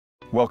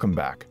Welcome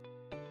back.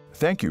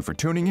 Thank you for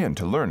tuning in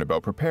to learn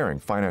about preparing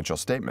financial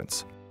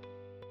statements.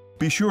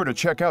 Be sure to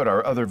check out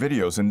our other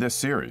videos in this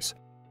series.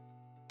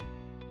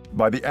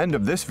 By the end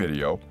of this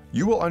video,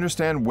 you will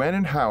understand when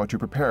and how to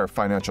prepare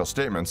financial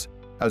statements,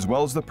 as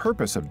well as the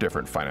purpose of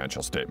different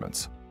financial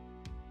statements.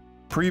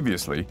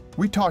 Previously,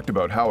 we talked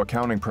about how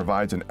accounting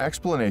provides an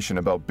explanation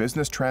about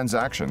business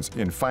transactions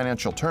in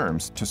financial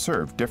terms to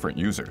serve different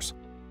users.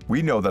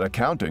 We know that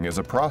accounting is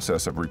a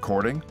process of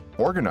recording,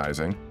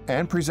 organizing,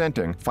 and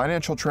presenting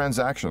financial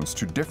transactions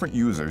to different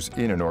users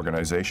in an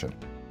organization.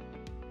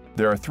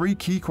 There are three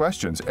key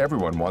questions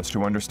everyone wants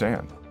to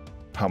understand.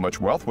 How much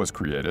wealth was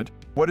created?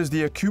 What is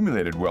the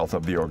accumulated wealth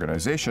of the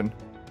organization?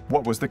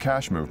 What was the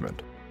cash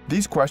movement?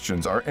 These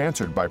questions are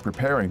answered by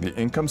preparing the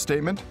income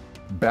statement,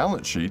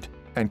 balance sheet,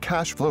 and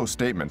cash flow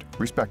statement,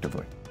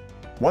 respectively.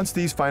 Once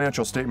these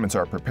financial statements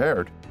are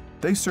prepared,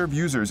 they serve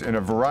users in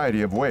a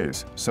variety of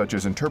ways, such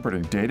as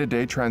interpreting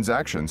day-to-day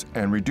transactions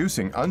and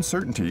reducing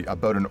uncertainty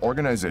about an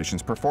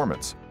organization's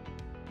performance.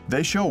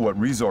 They show what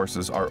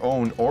resources are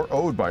owned or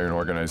owed by an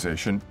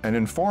organization and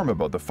inform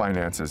about the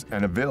finances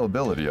and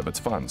availability of its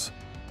funds.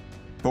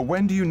 But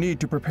when do you need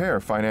to prepare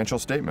financial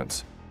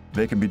statements?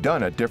 They can be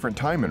done at different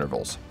time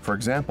intervals, for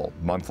example,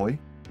 monthly,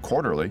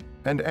 quarterly,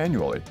 and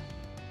annually.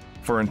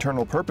 For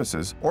internal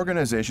purposes,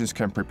 organizations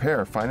can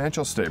prepare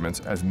financial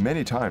statements as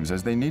many times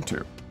as they need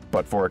to,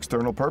 but for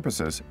external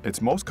purposes,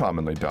 it's most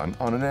commonly done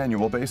on an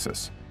annual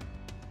basis.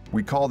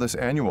 We call this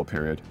annual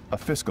period a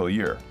fiscal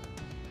year.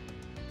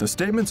 The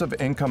statements of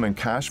income and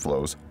cash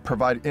flows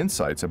provide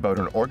insights about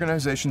an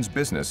organization's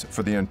business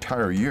for the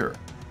entire year,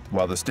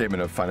 while the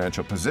statement of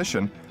financial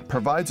position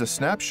provides a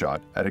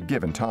snapshot at a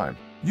given time,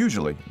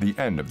 usually the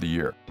end of the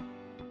year.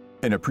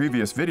 In a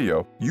previous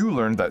video, you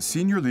learned that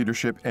senior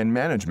leadership and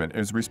management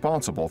is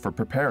responsible for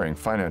preparing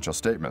financial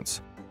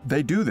statements.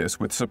 They do this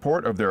with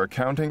support of their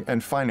accounting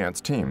and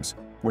finance teams,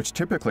 which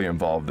typically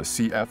involve the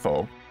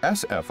CFO,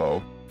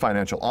 SFO,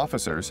 financial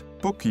officers,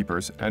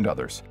 bookkeepers, and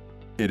others.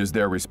 It is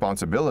their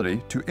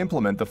responsibility to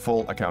implement the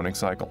full accounting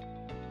cycle.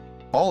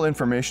 All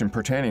information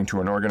pertaining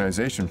to an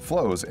organization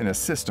flows in a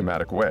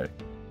systematic way.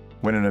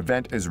 When an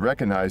event is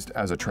recognized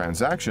as a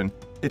transaction,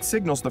 it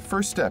signals the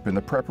first step in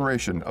the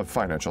preparation of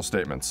financial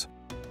statements.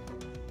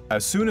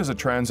 As soon as a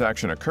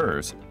transaction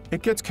occurs,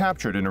 it gets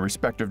captured in a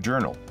respective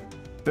journal.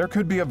 There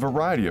could be a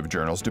variety of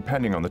journals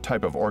depending on the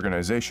type of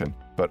organization,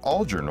 but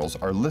all journals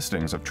are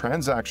listings of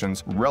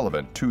transactions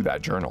relevant to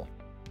that journal.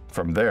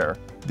 From there,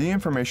 the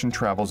information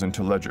travels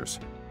into ledgers,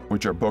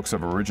 which are books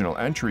of original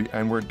entry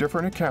and where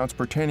different accounts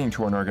pertaining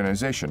to an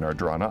organization are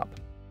drawn up.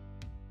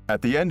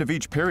 At the end of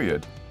each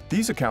period,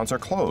 these accounts are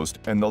closed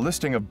and the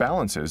listing of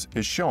balances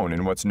is shown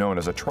in what's known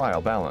as a trial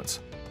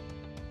balance.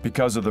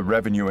 Because of the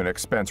revenue and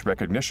expense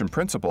recognition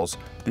principles,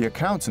 the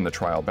accounts in the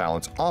trial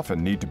balance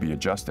often need to be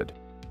adjusted.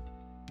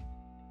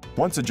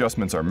 Once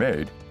adjustments are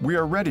made, we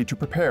are ready to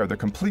prepare the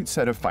complete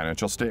set of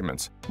financial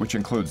statements, which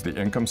includes the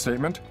income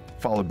statement,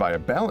 followed by a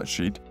balance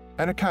sheet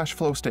and a cash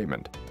flow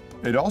statement.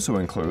 It also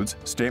includes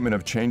statement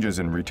of changes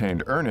in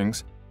retained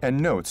earnings and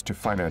notes to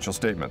financial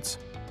statements.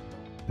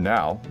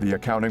 Now, the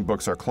accounting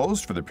books are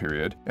closed for the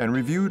period and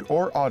reviewed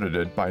or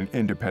audited by an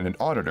independent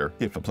auditor,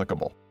 if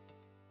applicable.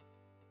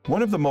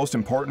 One of the most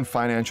important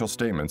financial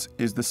statements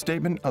is the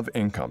statement of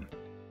income.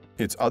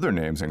 Its other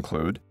names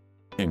include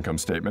income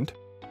statement,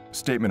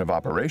 statement of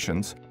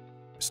operations,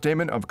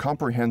 statement of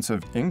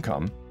comprehensive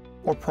income,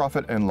 or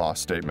profit and loss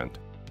statement.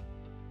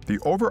 The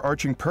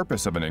overarching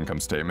purpose of an income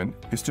statement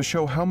is to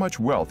show how much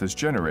wealth is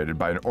generated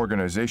by an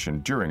organization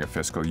during a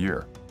fiscal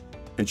year.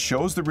 It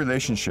shows the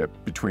relationship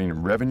between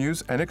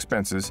revenues and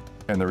expenses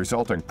and the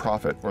resulting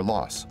profit or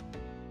loss.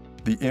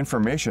 The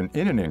information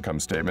in an income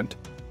statement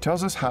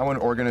tells us how an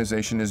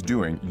organization is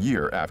doing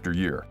year after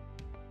year.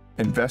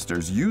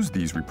 Investors use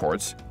these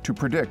reports to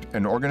predict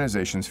an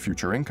organization's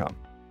future income.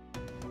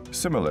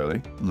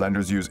 Similarly,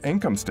 lenders use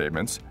income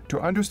statements to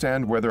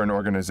understand whether an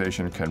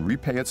organization can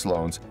repay its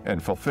loans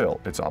and fulfill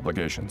its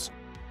obligations.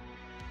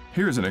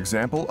 Here's an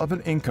example of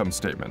an income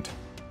statement.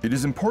 It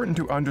is important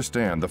to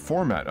understand the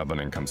format of an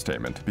income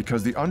statement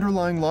because the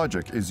underlying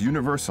logic is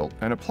universal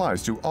and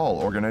applies to all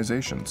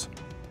organizations.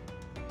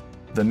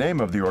 The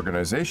name of the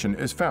organization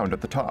is found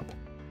at the top,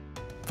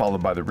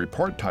 followed by the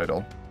report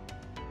title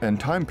and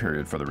time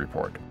period for the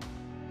report.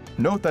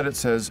 Note that it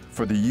says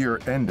 "for the year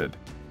ended."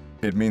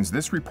 It means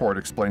this report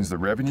explains the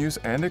revenues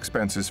and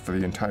expenses for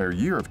the entire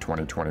year of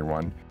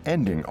 2021,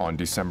 ending on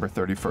December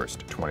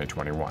 31st,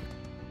 2021.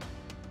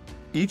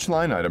 Each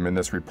line item in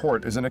this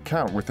report is an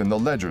account within the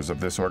ledgers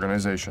of this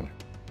organization.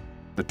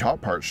 The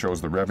top part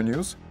shows the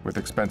revenues, with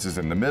expenses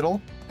in the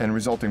middle and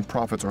resulting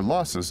profits or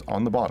losses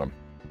on the bottom.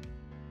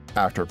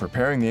 After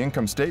preparing the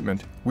income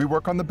statement, we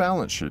work on the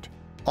balance sheet,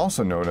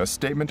 also known as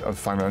Statement of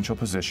Financial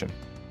Position.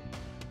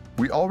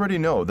 We already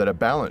know that a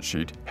balance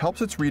sheet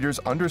helps its readers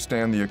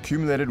understand the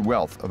accumulated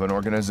wealth of an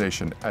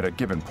organization at a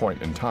given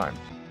point in time.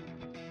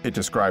 It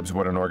describes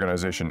what an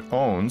organization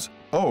owns,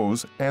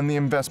 owes, and the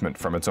investment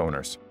from its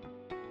owners.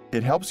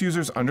 It helps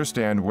users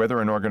understand whether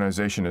an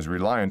organization is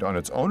reliant on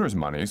its owners'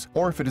 monies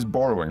or if it is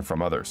borrowing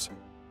from others.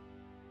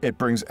 It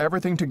brings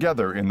everything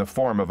together in the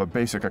form of a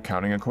basic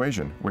accounting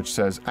equation, which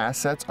says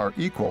assets are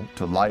equal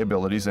to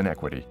liabilities and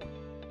equity.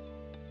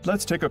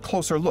 Let's take a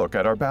closer look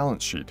at our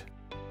balance sheet.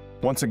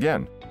 Once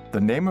again,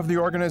 the name of the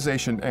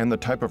organization and the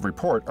type of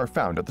report are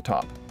found at the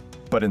top.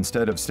 But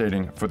instead of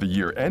stating for the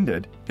year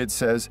ended, it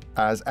says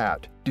as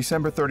at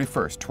December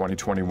 31st,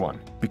 2021,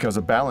 because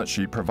a balance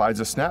sheet provides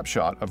a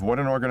snapshot of what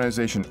an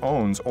organization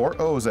owns or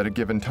owes at a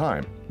given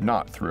time,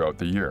 not throughout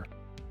the year.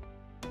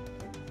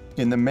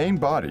 In the main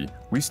body,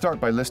 we start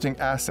by listing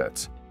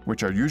assets,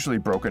 which are usually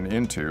broken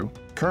into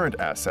current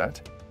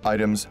asset,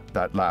 items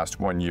that last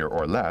 1 year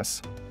or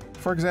less,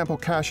 for example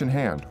cash in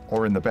hand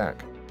or in the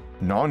bank,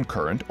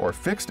 non-current or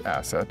fixed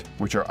asset,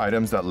 which are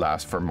items that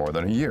last for more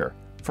than a year,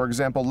 for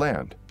example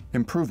land,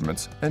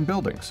 improvements, and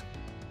buildings.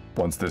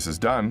 Once this is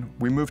done,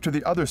 we move to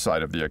the other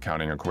side of the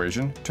accounting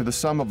equation, to the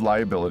sum of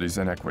liabilities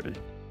and equity.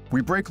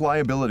 We break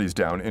liabilities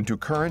down into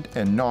current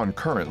and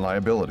non-current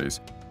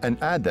liabilities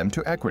and add them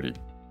to equity.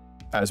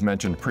 As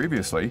mentioned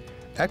previously,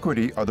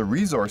 equity are the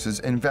resources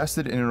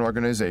invested in an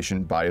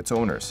organization by its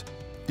owners.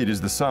 It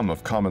is the sum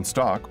of common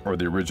stock, or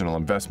the original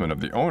investment of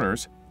the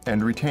owners,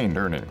 and retained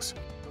earnings.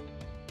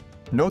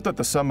 Note that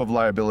the sum of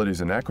liabilities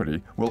and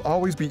equity will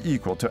always be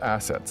equal to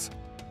assets.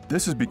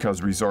 This is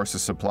because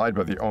resources supplied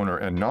by the owner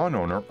and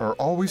non-owner are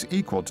always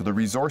equal to the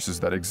resources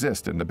that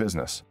exist in the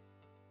business.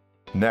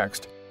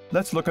 Next,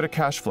 let's look at a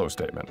cash flow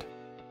statement.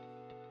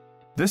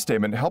 This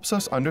statement helps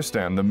us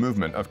understand the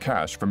movement of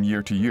cash from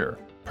year to year,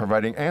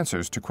 providing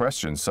answers to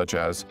questions such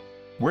as,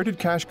 where did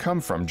cash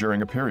come from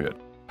during a period?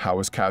 How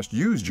was cash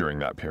used during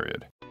that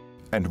period?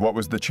 And what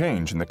was the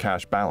change in the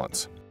cash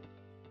balance?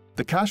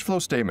 The cash flow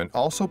statement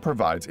also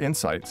provides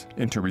insights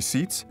into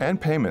receipts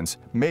and payments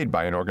made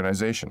by an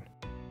organization.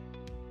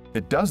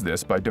 It does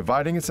this by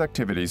dividing its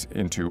activities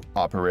into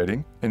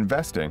operating,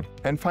 investing,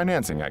 and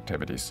financing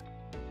activities.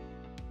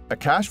 A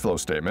cash flow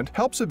statement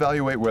helps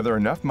evaluate whether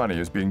enough money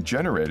is being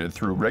generated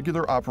through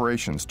regular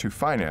operations to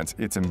finance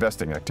its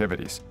investing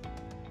activities.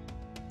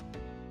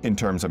 In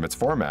terms of its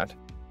format,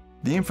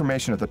 the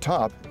information at the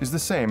top is the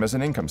same as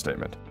an income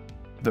statement.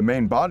 The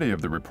main body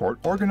of the report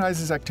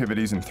organizes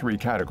activities in 3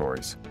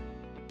 categories.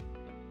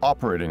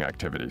 Operating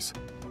activities.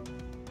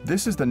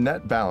 This is the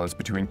net balance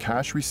between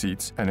cash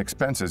receipts and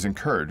expenses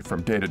incurred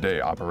from day-to-day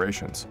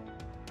operations.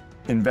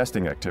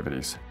 Investing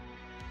activities.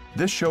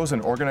 This shows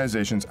an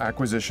organization's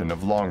acquisition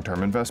of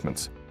long-term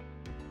investments.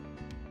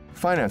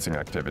 Financing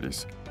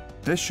activities.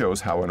 This shows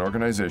how an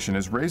organization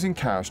is raising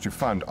cash to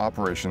fund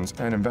operations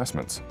and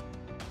investments.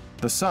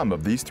 The sum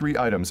of these 3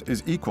 items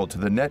is equal to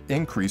the net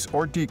increase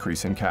or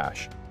decrease in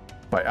cash.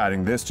 By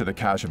adding this to the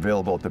cash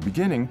available at the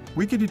beginning,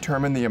 we can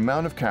determine the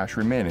amount of cash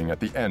remaining at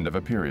the end of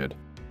a period.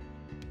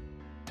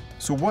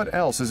 So what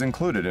else is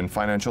included in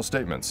financial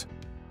statements?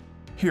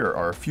 Here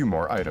are a few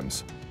more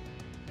items.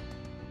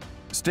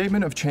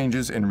 Statement of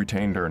changes in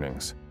retained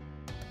earnings.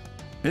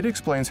 It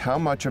explains how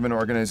much of an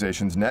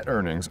organization's net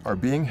earnings are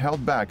being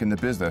held back in the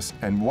business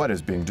and what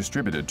is being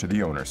distributed to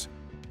the owners.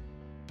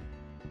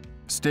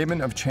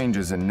 Statement of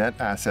changes in net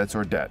assets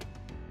or debt.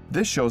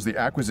 This shows the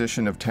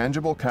acquisition of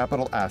tangible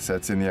capital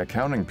assets in the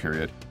accounting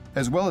period,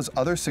 as well as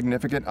other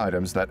significant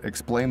items that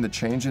explain the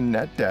change in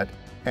net debt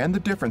and the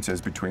differences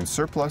between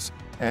surplus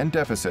and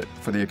deficit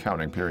for the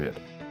accounting period.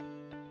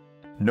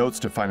 Notes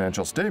to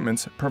financial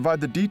statements provide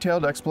the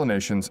detailed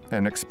explanations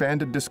and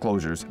expanded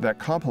disclosures that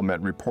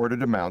complement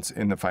reported amounts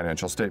in the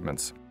financial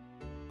statements.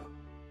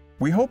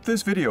 We hope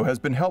this video has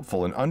been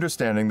helpful in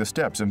understanding the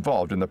steps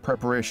involved in the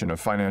preparation of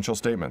financial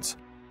statements.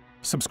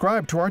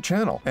 Subscribe to our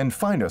channel and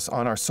find us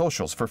on our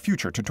socials for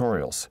future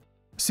tutorials.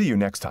 See you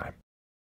next time.